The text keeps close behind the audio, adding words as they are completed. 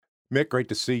Mick, great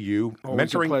to see you.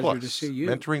 Always a Mentoring pleasure Plus. to see you.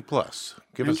 Mentoring Plus.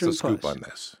 Give us the Mentoring scoop Plus. on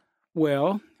this.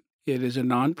 Well, it is a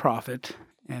nonprofit,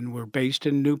 and we're based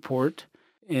in Newport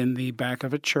in the back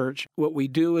of a church. What we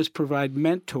do is provide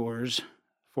mentors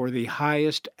for the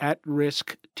highest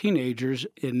at-risk teenagers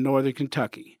in northern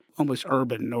Kentucky, almost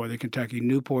urban northern Kentucky,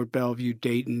 Newport, Bellevue,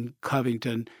 Dayton,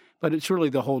 Covington, but it's really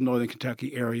the whole northern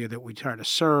Kentucky area that we try to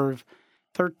serve,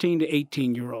 13 to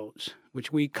 18-year-olds,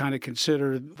 which we kind of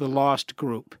consider the lost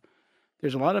group.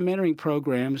 There's a lot of mentoring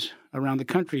programs around the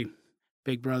country,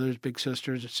 big brothers, big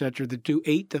sisters, et cetera, that do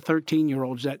 8 to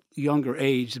 13-year-olds, that younger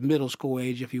age, the middle school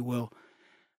age, if you will.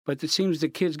 But it seems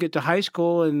that kids get to high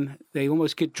school and they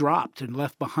almost get dropped and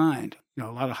left behind. You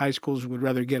know, a lot of high schools would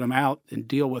rather get them out and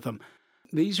deal with them.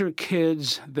 These are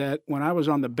kids that when I was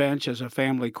on the bench as a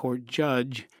family court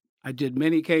judge, I did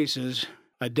many cases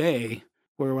a day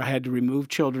where I had to remove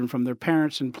children from their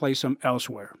parents and place them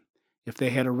elsewhere. If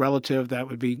they had a relative, that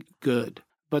would be good.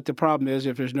 But the problem is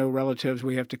if there's no relatives,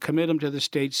 we have to commit them to the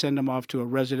state, send them off to a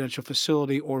residential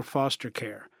facility or foster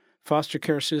care. Foster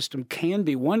care system can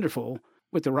be wonderful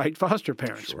with the right foster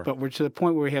parents. Sure. But we're to the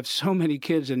point where we have so many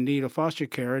kids in need of foster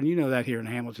care, and you know that here in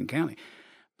Hamilton County,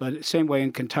 but same way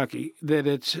in Kentucky, that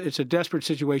it's a desperate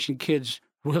situation. Kids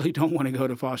really don't want to go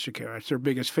to foster care. It's their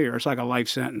biggest fear. It's like a life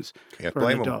sentence Can't for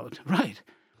blame an adult. Right.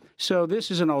 So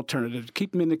this is an alternative.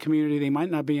 Keep them in the community. They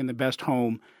might not be in the best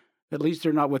home. At least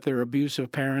they're not with their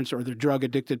abusive parents or their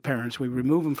drug-addicted parents. We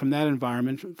remove them from that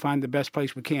environment, find the best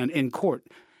place we can in court.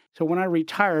 So when I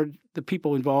retired, the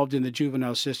people involved in the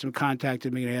juvenile system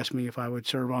contacted me and asked me if I would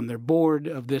serve on their board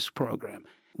of this program.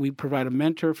 We provide a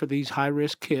mentor for these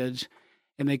high-risk kids,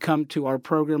 and they come to our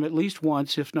program at least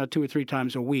once, if not 2 or 3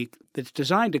 times a week. It's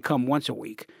designed to come once a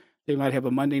week. They might have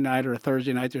a Monday night or a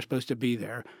Thursday night they're supposed to be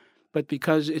there. But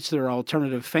because it's their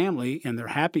alternative family and they're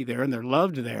happy there and they're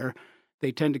loved there,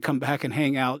 they tend to come back and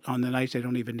hang out on the nights they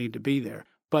don't even need to be there.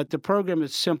 But the program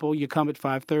is simple. You come at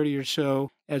 5:30 or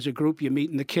so. As a group, you meet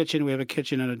in the kitchen. We have a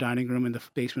kitchen and a dining room in the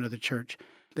basement of the church.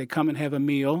 They come and have a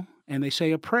meal, and they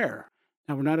say a prayer.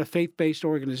 Now, we're not a faith-based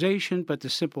organization, but the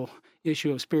simple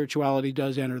issue of spirituality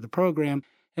does enter the program.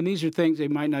 And these are things they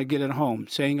might not get at home,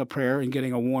 saying a prayer and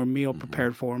getting a warm meal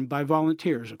prepared for them by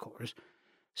volunteers, of course.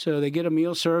 So they get a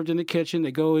meal served in the kitchen.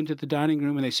 They go into the dining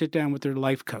room, and they sit down with their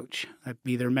life coach. That'd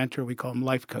be their mentor. We call them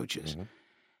life coaches.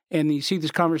 And you see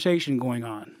this conversation going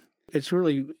on. It's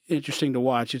really interesting to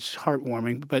watch. It's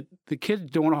heartwarming. But the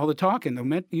kid's doing all the talking.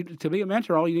 To be a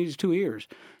mentor, all you need is 2 ears.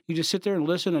 You just sit there and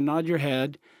listen and nod your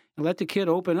head and let the kid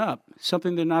open up,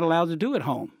 something they're not allowed to do at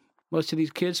home. Most of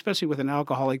these kids, especially with an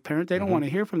alcoholic parent, they don't want to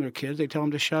hear from their kids. They tell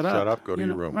them to shut up. Shut up, go to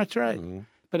your room. That's right.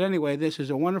 But anyway, this is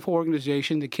a wonderful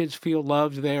organization. The kids feel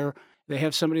loved there. They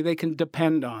have somebody they can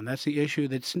depend on. That's the issue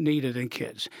that's needed in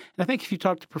kids. And I think if you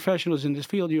talk to professionals in this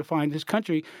field, you'll find this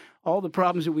country, all the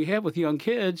problems that we have with young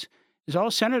kids is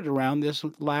all centered around this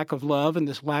lack of love and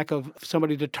this lack of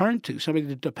somebody to turn to, somebody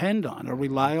to depend on, a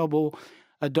reliable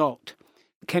adult.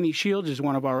 Kenny Shields is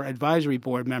one of our advisory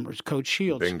board members, Coach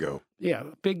Shields. Bingo. Yeah,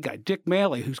 big guy. Dick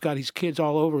Maley, who's got his kids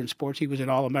all over in sports. He was an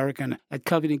All-American at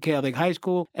Covington Catholic High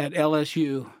School, at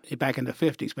LSU back in the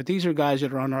 50s. But these are guys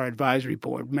that are on our advisory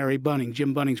board. Mary Bunning,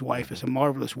 Jim Bunning's wife, is a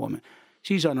marvelous woman.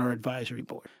 She's on our advisory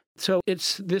board. So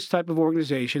it's this type of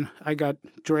organization. I got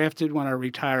drafted when I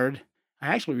retired. I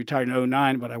actually retired in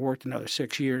 2009, but I worked another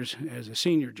 6 years as a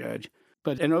senior judge.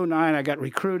 But in 2009, I got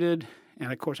recruited,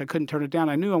 and of course, I couldn't turn it down.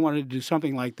 I knew I wanted to do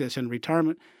something like this in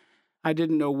retirement. I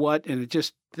didn't know what, and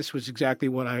this was exactly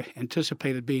what I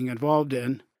anticipated being involved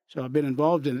in. So I've been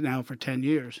involved in it now for 10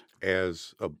 years.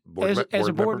 As a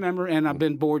board member, and I've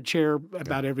been board chair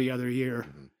about every other year.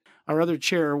 Our other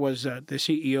chair was the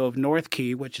CEO of North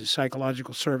Key, which is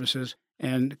psychological services,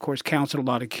 and of course counseled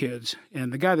a lot of kids.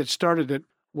 And the guy that started it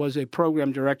was a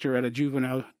program director at a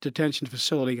juvenile detention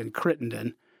facility in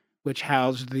Crittenden, which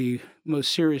housed the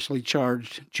most seriously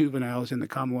charged juveniles in the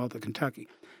Commonwealth of Kentucky.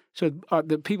 So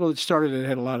the people that started it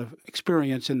had a lot of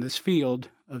experience in this field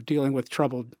of dealing with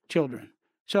troubled children.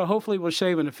 So hopefully we're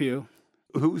saving a few.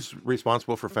 Who's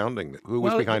responsible for founding it? Who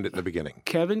was behind it in the beginning?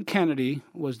 Kevin Kennedy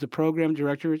was the program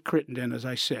director at Crittenden, as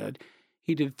I said.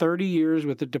 He did 30 years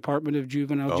with the Department of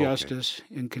Juvenile Justice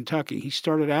in Kentucky. He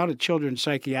started out at Children's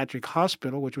Psychiatric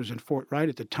Hospital, which was in Fort Wright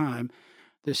at the time.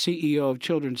 The CEO of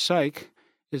Children's Psych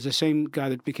is the same guy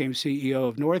that became CEO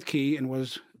of North Key and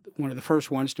was one of the first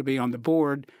ones to be on the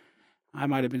board. I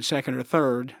might have been second or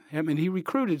third. I mean, he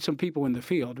recruited some people in the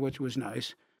field, which was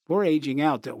nice. We're aging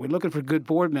out, though. We're looking for good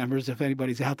board members. If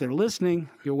anybody's out there listening,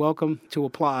 you're welcome to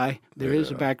apply. There is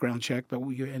a background check, but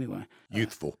anyway.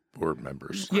 Youthful board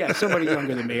members. Yeah, somebody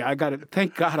younger than me.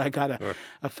 Thank God I got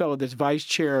a fellow that's vice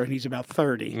chair, and he's about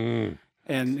 30.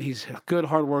 And he's a good,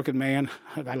 hard-working man.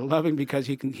 I love him because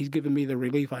he's given me the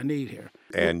relief I need here.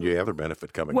 And you have other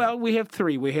benefit coming Well, up. we have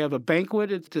three. We have a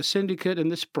banquet at the Syndicate in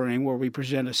the spring where we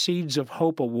present a Seeds of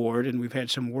Hope Award, and we've had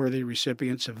some worthy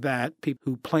recipients of that, people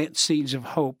who plant seeds of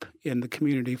hope in the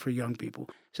community for young people.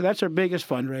 So that's our biggest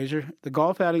fundraiser. The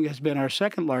golf outing has been our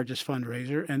second largest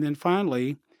fundraiser. And then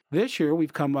finally, this year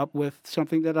we've come up with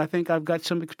something that I think I've got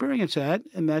some experience at,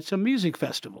 and that's a music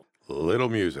festival. Little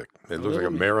music. It looks like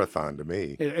a marathon to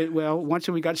me. Well, once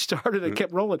we got started, it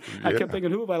kept rolling. I kept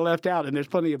thinking, who have I left out? And there's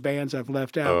plenty of bands I've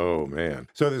left out. Oh, man.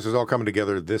 So this is all coming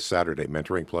together this Saturday,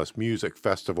 Mentoring Plus Music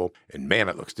Festival. And, man,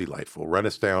 it looks delightful. Run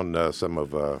us down some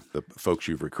of the folks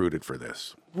you've recruited for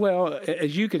this. Well,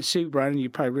 as you can see, Brian, you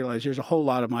probably realize there's a whole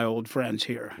lot of my old friends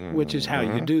here, which is how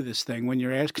you do this thing. When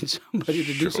you're asking somebody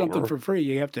to do something for free,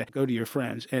 you have to go to your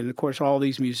friends. And, of course, all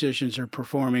these musicians are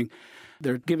performing.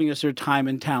 They're giving us their time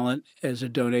and talent as a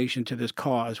donation to this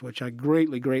cause, which I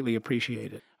greatly, greatly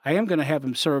appreciate it. I am going to have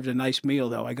them served a nice meal,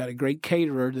 though. I got a great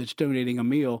caterer that's donating a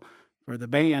meal for the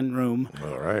band room.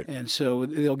 All right. And so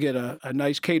they'll get a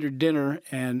nice catered dinner,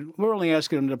 and we're only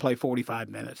asking them to play 45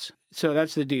 minutes. So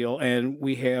that's the deal. And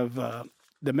we have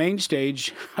the main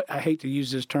stage. I hate to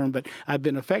use this term, but I've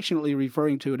been affectionately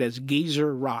referring to it as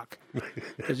geezer rock.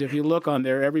 Because if you look on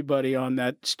there, everybody on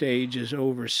that stage is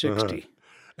over 60.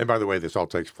 And by the way, this all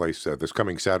takes place this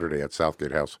coming Saturday at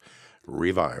Southgate House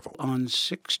Revival. On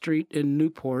 6th Street in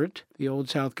Newport. The old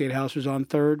Southgate House was on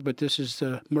 3rd, but this is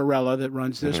Morella that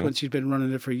runs this one. She's been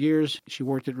running it for years. She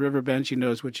worked at Riverbend. She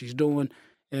knows what she's doing.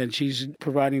 And she's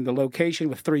providing the location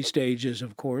with 3 stages,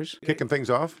 of course. Kicking things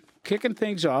off? Kicking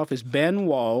things off is Ben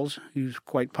Walls, who's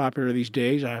quite popular these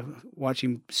days. I watch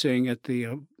him sing at the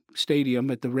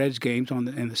stadium at the Reds games in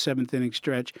the 7th inning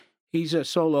stretch. He's a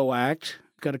solo act.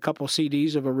 Got a couple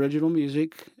CDs of original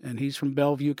music, and he's from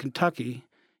Bellevue, Kentucky.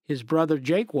 His brother,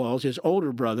 Jake Walls, his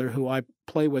older brother, who I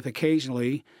play with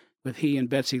occasionally, with he and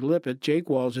Betsy Lippett,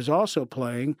 Jake Walls is also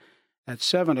playing at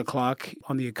 7 o'clock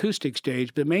on the acoustic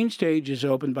stage. The main stage is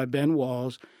opened by Ben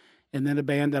Walls, and then a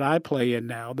band that I play in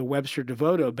now, the Webster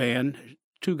DeVoto Band,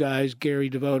 2 guys, Gary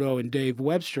DeVoto and Dave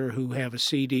Webster, who have a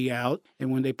CD out.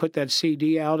 And when they put that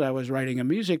CD out, I was writing a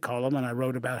music column, and I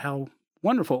wrote about how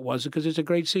wonderful it was because it's a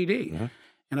great CD.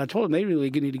 And I told them they really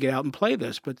need to get out and play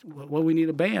this, but, well, we need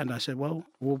a band. I said, well,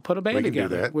 we'll put a band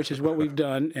together, which is what we've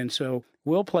done. And so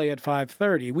we'll play at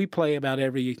 5:30. We play about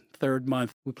every 3rd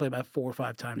month. We play about 4 or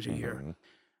 5 times a year.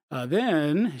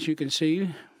 Then, as you can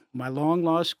see, my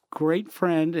long-lost great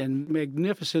friend and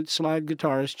magnificent slide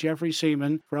guitarist, Jeffrey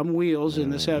Seaman, from Wheels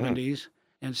in the 70s.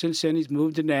 And since then, he's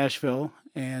moved to Nashville.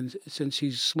 And since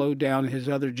he's slowed down his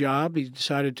other job, he's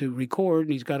decided to record.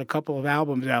 And he's got a couple of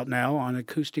albums out now on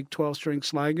acoustic 12-string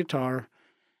slide guitar.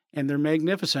 And they're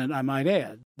magnificent, I might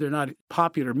add. They're not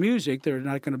popular music. They're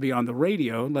not going to be on the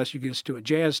radio unless you get to a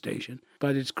jazz station.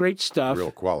 But it's great stuff.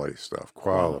 Real quality stuff.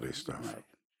 Quality stuff. Right.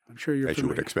 I'm sure you're familiar. As you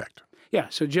would expect. Yeah,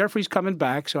 so Jeffrey's coming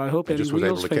back, so I hope any just was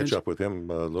Wheels able to fans... catch up with him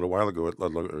a little while ago at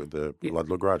the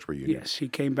Ludlow Garage reunion. Yes, he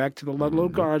came back to the Ludlow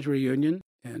Garage reunion.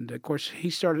 And, of course, he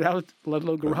started out at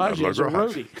Ludlow Garage as a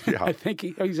roadie. Yeah. I think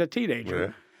he's a teenager.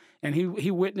 Yeah. And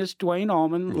he witnessed Dwayne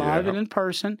Allman live and in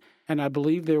person. And I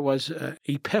believe there was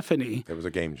epiphany. There was a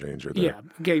game changer there. Yeah,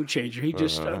 game changer. He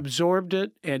just absorbed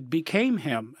it and became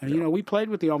him. And, you know, we played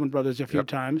with the Allman Brothers a few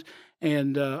times.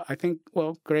 And I think,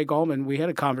 well, Greg Allman, we had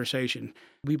a conversation.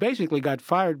 We basically got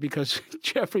fired because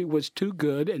Jeffrey was too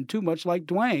good and too much like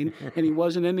Dwayne. And he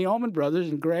wasn't in the Allman Brothers.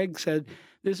 And Greg said,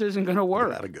 this isn't going to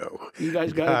work. Gotta go. You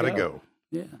guys gotta go.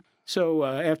 Yeah. So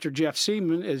after Jeff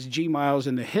Seaman is G. Miles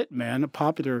and the Hitmen, a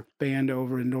popular band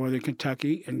over in northern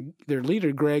Kentucky, and their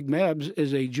leader, Greg Mebbs,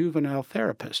 is a juvenile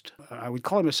therapist. I would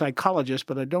call him a psychologist,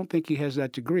 but I don't think he has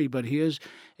that degree, but he is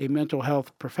a mental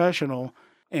health professional,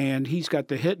 and he's got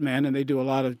the Hitmen, and they do a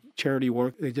lot of charity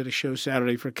work. They did a show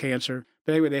Saturday for cancer.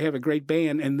 But anyway, they have a great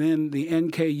band, and then the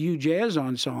NKU Jazz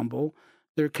Ensemble,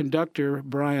 their conductor,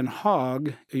 Brian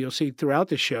Hogg, you'll see throughout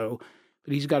the show,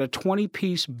 but he's got a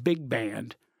 20-piece big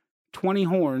band, 20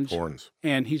 horns,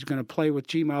 and he's going to play with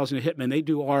G. Miles and the Hitmen. They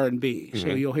do R&B, so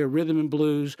you'll hear rhythm and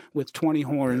blues with 20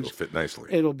 horns. It'll fit nicely.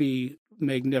 It'll be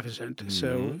magnificent.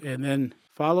 So, and then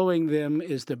following them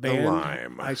is the band. The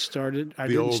Lime.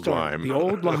 The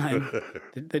Old Lime.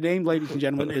 The name, ladies and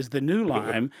gentlemen, is The New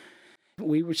Lime.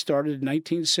 We were started in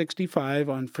 1965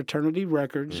 on Fraternity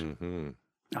Records.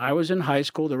 I was in high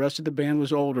school. The rest of the band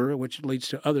was older, which leads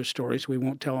to other stories we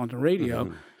won't tell on the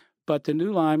radio. But the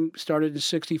New Lime started in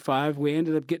 65. We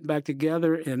ended up getting back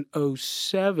together in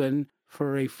 07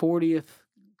 for a 40th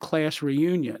class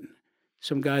reunion.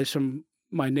 Some guys from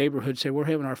my neighborhood say, we're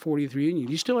having our 40th reunion.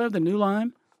 Do you still have the New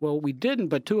Lime? Well, we didn't,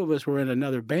 but two of us were in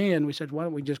another band. We said, why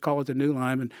don't we just call it the New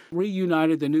Lime? And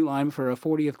reunited the New Lime for a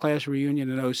 40th class reunion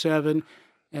in '07.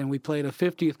 And we played a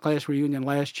 50th class reunion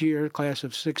last year, class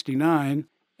of '69,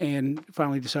 and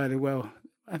finally decided, well,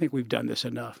 I think we've done this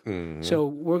enough. Mm-hmm. So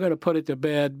we're going to put it to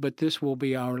bed, but this will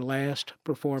be our last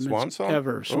performance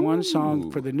ever. Swan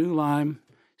song for the New Lime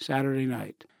Saturday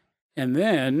night. And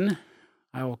then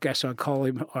I'll call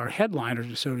him our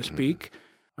headliner, so to speak,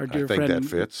 our dear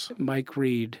friend Mike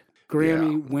Reed,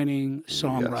 Grammy-winning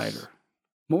songwriter. Yes.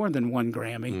 More than one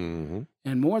Grammy,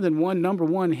 and more than one number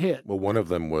one hit. Well, one of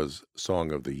them was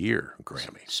Song of the Year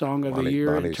Grammy. Song of the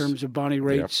Year in terms of Bonnie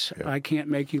Raitt's I Can't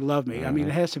Make You Love Me. I mean,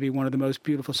 it has to be one of the most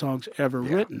beautiful songs ever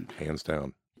written. Hands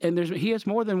down. And he has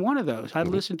more than one of those. I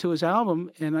listen to his album,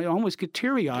 and I almost get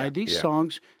teary-eyed. These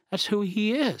songs, that's who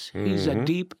he is. He's a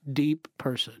deep, deep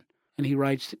person, and he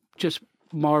writes just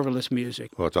marvelous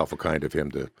music. Well, it's awful kind of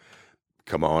him to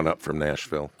come on up from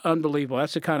Nashville. Unbelievable.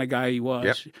 That's the kind of guy he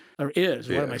was, or is.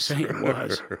 What am I saying?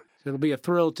 Was. So it'll be a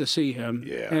thrill to see him.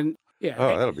 Yeah. And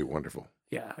that'll be wonderful.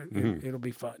 Yeah, it'll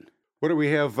be fun. What do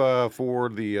we have for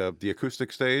the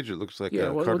acoustic stage? It looks like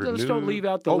let's don't leave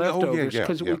out the leftovers,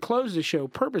 because we closed the show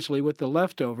purposely with the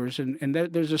leftovers, and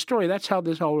there's a story. That's how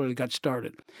this all really got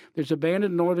started. There's a band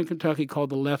in northern Kentucky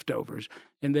called the Leftovers,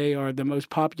 and they are the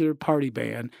most popular party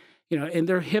band, and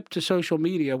they're hip to social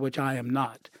media, which I am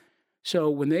not.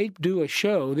 So when they do a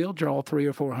show, they'll draw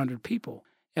 300 or 400 people.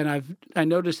 And I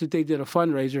noticed that they did a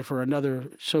fundraiser for another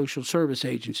social service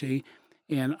agency.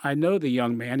 And I know the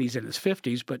young man, he's in his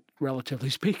 50s, but relatively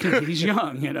speaking, he's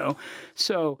young,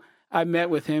 So I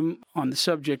met with him on the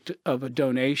subject of a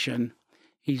donation.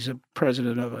 He's a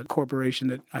president of a corporation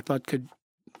that I thought could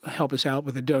help us out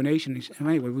with a donation.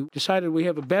 Anyway, we decided we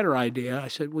have a better idea. I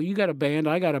said, well, you got a band,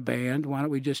 I got a band. Why don't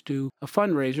we just do a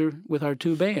fundraiser with our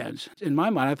two bands? In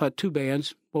my mind, I thought two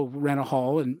bands will rent a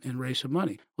hall and raise some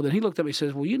money. Well, then he looked at me and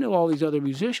says, well, you know all these other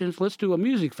musicians. Let's do a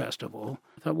music festival.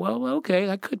 I thought, well, okay,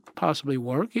 that could possibly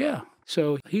work. Yeah.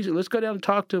 So he said, let's go down and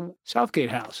talk to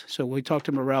Southgate House. So we talked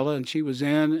to Morella, and she was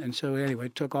in. And so anyway,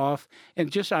 it took off.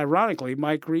 And just ironically,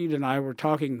 Mike Reed and I were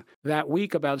talking that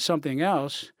week about something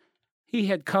else. He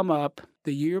had come up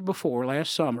the year before,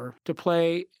 last summer, to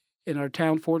play in our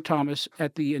town, Fort Thomas,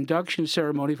 at the induction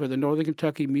ceremony for the Northern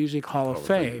Kentucky Music Hall of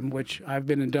Fame, which I've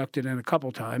been inducted in a couple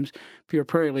times. Pure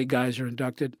Prairie League guys are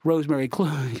inducted. Rosemary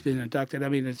Clooney's been inducted. I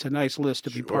mean, it's a nice list to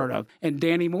be part of. And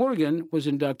Danny Morgan was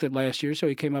inducted last year, so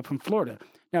he came up from Florida.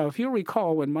 Now, if you'll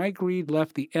recall, when Mike Reed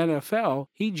left the NFL,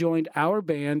 he joined our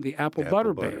band, the Apple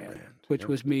Butter Band, which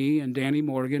was me and Danny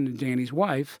Morgan and Danny's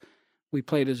wife. We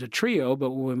played as a trio, but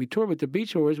when we toured with the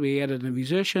Beach Boys, we added a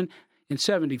musician. In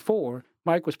 '74,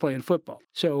 Mike was playing football.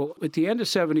 So at the end of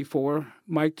 '74,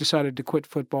 Mike decided to quit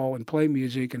football and play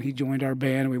music, and he joined our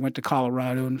band. We went to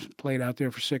Colorado and played out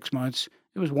there for 6 months.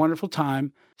 It was a wonderful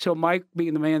time. So Mike,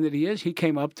 being the man that he is, he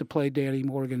came up to play Danny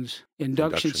Morgan's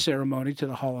induction ceremony to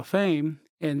the Hall of Fame.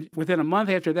 And within a month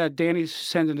after that, Danny's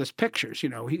sending us pictures.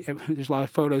 There's a lot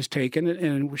of photos taken,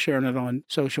 and we're sharing it on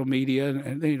social media.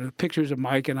 And pictures of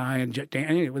Mike and I and Dan.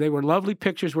 Anyway, they were lovely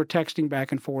pictures. We're texting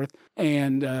back and forth.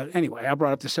 And anyway, I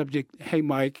brought up the subject. Hey,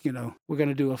 Mike, we're going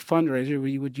to do a fundraiser.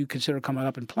 Would you consider coming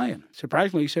up and playing?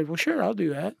 Surprisingly, he said, "Well, sure, I'll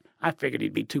do that." I figured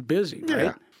he'd be too busy, right?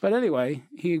 Yeah. But anyway,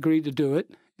 he agreed to do it.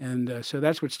 And so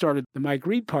that's what started the Mike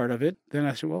Reed part of it. Then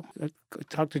I said, well, I'll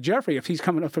talk to Jeffrey if he's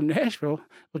coming up from Nashville.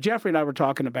 Well, Jeffrey and I were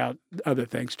talking about other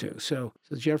things too. So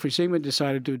Jeffrey Seaman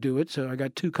decided to do it. So I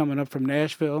got two coming up from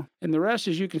Nashville. And the rest,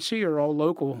 as you can see, are all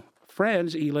local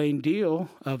friends. Elaine Deal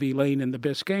of Elaine and the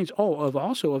Biscaynes,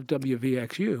 also of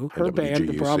WVXU. Her band,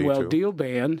 the Bromwell Deal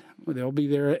Band, they'll be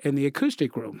there in the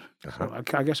acoustic room. So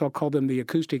I guess I'll call them the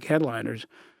acoustic headliners,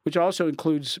 which also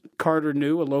includes Carter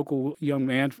New, a local young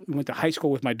man who went to high school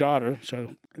with my daughter.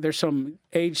 So there's some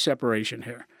age separation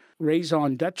here.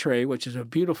 Raison Dutre, which is a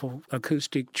beautiful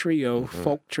acoustic trio,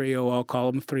 folk trio, I'll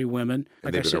call them, three women.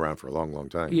 And they've been around for a long, long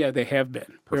time. Yeah, they have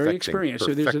been. Very experienced.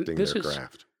 Perfecting their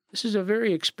craft. This is a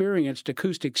very experienced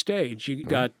acoustic stage. You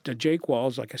got Jake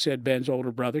Walls, like I said, Ben's older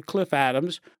brother, Cliff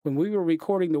Adams. When we were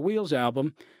recording the Wheels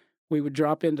album, we would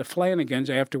drop into Flanagan's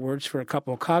afterwards for a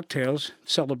couple of cocktails,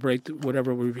 celebrate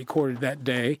whatever we recorded that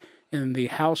day. And the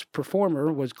house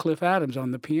performer was Cliff Adams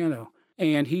on the piano.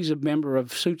 And he's a member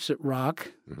of Suits That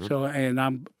Rock, and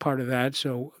I'm part of that.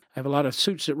 So I have a lot of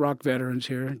Suits That Rock veterans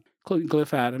here, including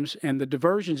Cliff Adams. And the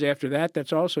Diversions after that,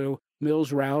 that's also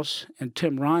Mills Rouse and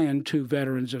Tim Ryan, two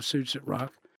veterans of Suits That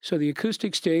Rock. So the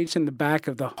acoustic stage in the back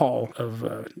of the hall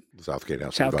of Southgate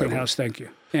House Southgate Revival. House, thank you.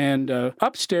 And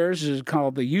upstairs is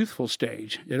called the youthful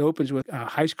stage. It opens with a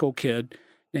high school kid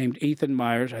named Ethan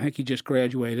Myers. I think he just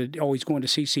graduated. Oh, he's going to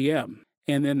CCM.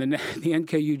 And then the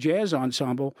NKU Jazz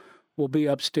Ensemble will be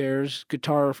upstairs,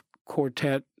 guitar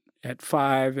quartet at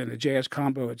 5 and a jazz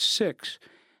combo at 6.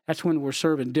 That's when we're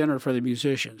serving dinner for the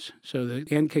musicians. So the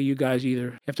NKU guys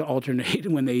either have to alternate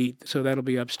when they eat, so that'll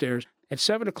be upstairs. At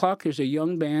 7 o'clock, there's a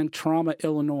young band, Trauma,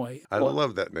 Illinois. I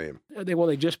love that name.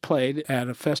 They just played at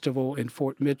a festival in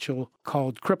Fort Mitchell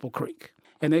called Cripple Creek.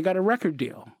 And they got a record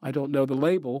deal. I don't know the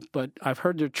label, but I've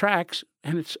heard their tracks,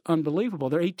 and it's unbelievable.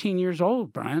 They're 18 years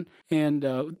old, Brian. And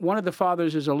one of the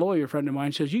fathers is a lawyer friend of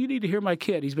mine, says, you need to hear my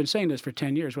kid. He's been saying this for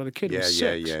 10 years. Well, the kid was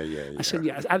 6. Yeah. I said,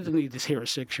 yeah, I didn't need to hear a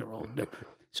 6-year-old. No.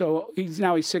 So he's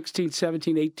 16,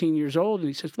 17, 18 years old, and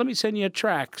he says, let me send you a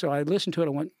track. So I listened to it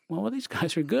and went, well, these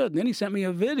guys are good. And then he sent me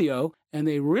a video, and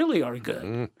they really are good.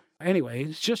 Mm. Anyway,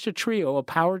 it's just a trio, a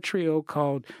power trio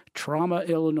called Trauma,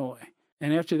 Illinois.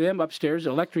 And after them, upstairs,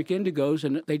 Electric Indigos,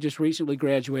 and they just recently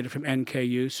graduated from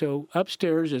NKU. So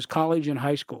upstairs is college and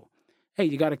high school. Hey,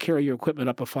 you got to carry your equipment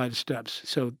up a flight of steps.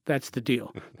 So that's the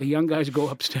deal. The young guys go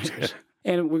upstairs.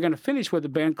 And we're going to finish with a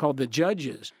band called The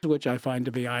Judges, which I find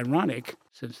to be ironic,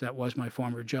 since that was my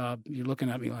former job. You're looking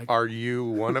at me like... Are you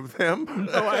one of them?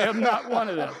 No, I am not one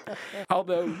of them.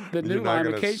 Although the new line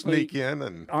occasionally... Sneak in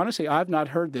and... Honestly, I've not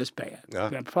heard this band.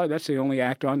 Probably that's the only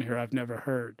act on here I've never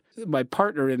heard. My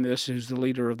partner in this is the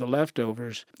leader of The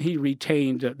Leftovers. He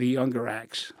retained the younger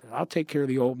acts. I'll take care of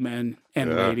the old men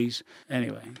and ladies.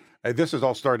 Anyway. Hey, this is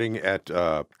all starting at,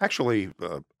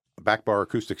 back bar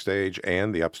acoustic stage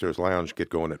and the upstairs lounge get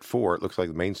going at 4. It looks like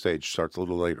the main stage starts a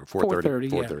little later,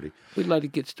 4:30. 4:30. Yeah. We'd let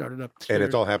it get started upstairs. And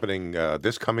it's all happening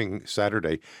this coming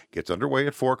Saturday. Gets underway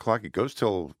at 4 o'clock. It goes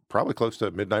till probably close to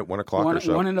midnight, 1 o'clock or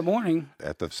so. 1 in the morning.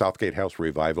 At the Southgate House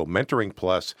Revival. Mentoring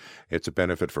Plus. It's a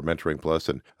benefit for Mentoring Plus.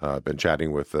 And I've been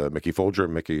chatting with Mickey Foellger.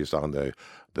 Mickey is on the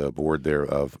board there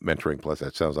of Mentoring Plus.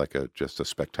 That sounds like just a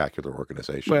spectacular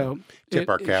organization. Well, tip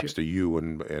our caps to you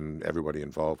and everybody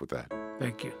involved with that.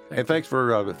 Thank you. And thanks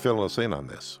for filling us in on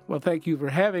this. Well, thank you for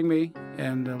having me,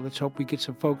 and let's hope we get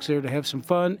some folks there to have some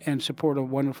fun and support a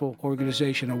wonderful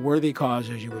organization, a worthy cause,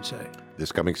 as you would say.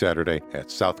 This coming Saturday at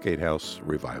Southgate House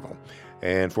Revival.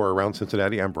 And for Around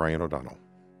Cincinnati, I'm Brian O'Donnell.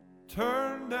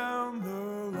 Turn down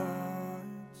the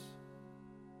lights,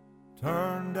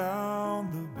 turn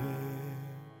down the bed,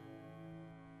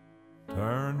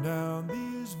 turn down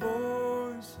these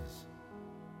voices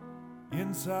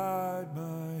inside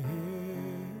my head.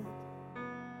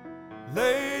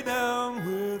 Lay down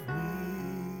with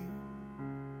me,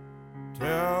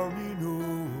 tell me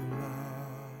no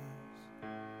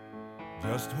lies,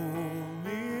 just hold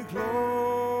me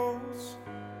close,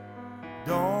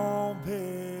 don't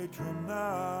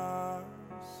patronize,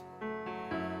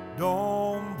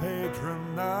 don't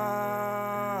patronize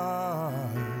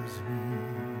me.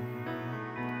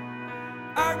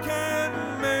 I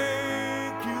can't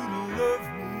make you love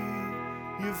me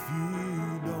if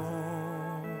you don't.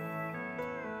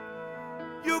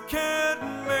 You can't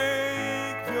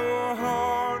make your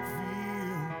heart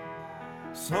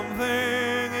feel something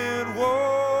it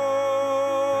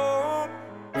won't.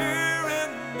 Here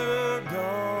in the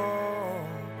dark,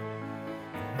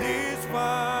 these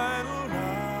final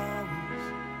hours,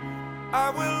 I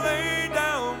will lay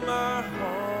down my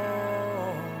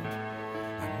heart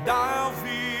and I'll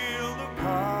feel the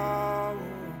power,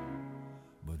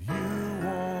 but you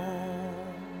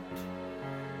won't.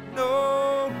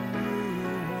 No, you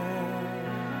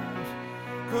won't,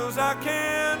 'cause I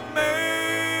can't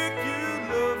make you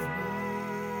love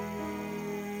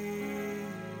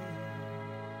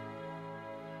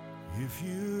me if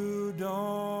you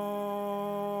don't.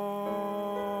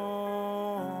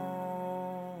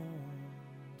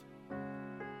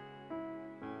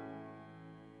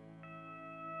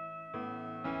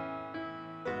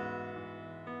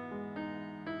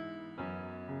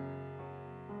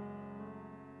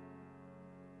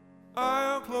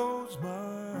 I'll close my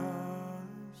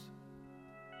eyes,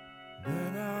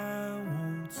 then I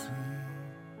won't see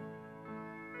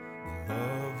the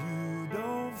love you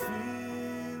don't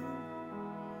feel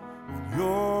when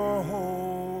you're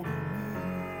holding me.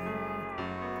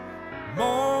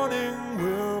 Morning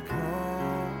will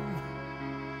come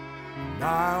and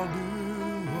I'll do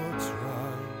what's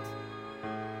right.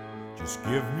 Just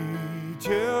give me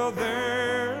till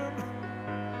then to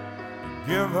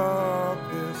give up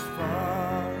this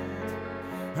fight,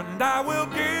 and I will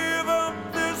give up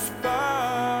this fight,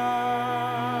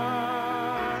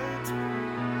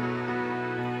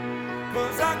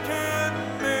 'cause I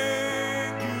can't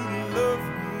make you love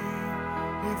me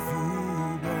if you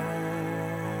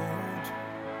don't.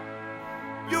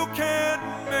 You can't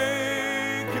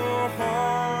make your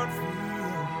heart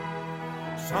feel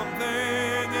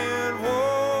something it won't.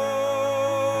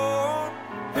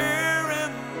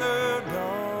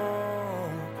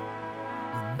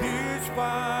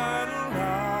 final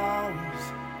hours,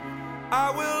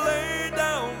 I will lay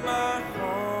down my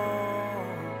heart,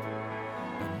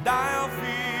 and I'll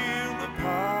feel the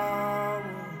power,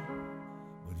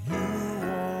 but you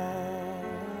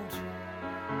won't.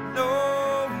 No,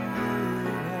 you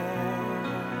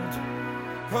won't.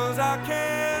 'Cause I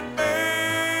can't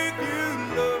make you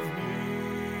love me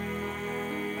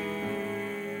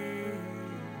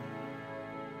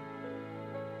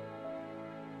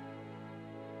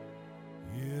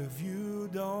if you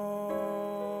don't.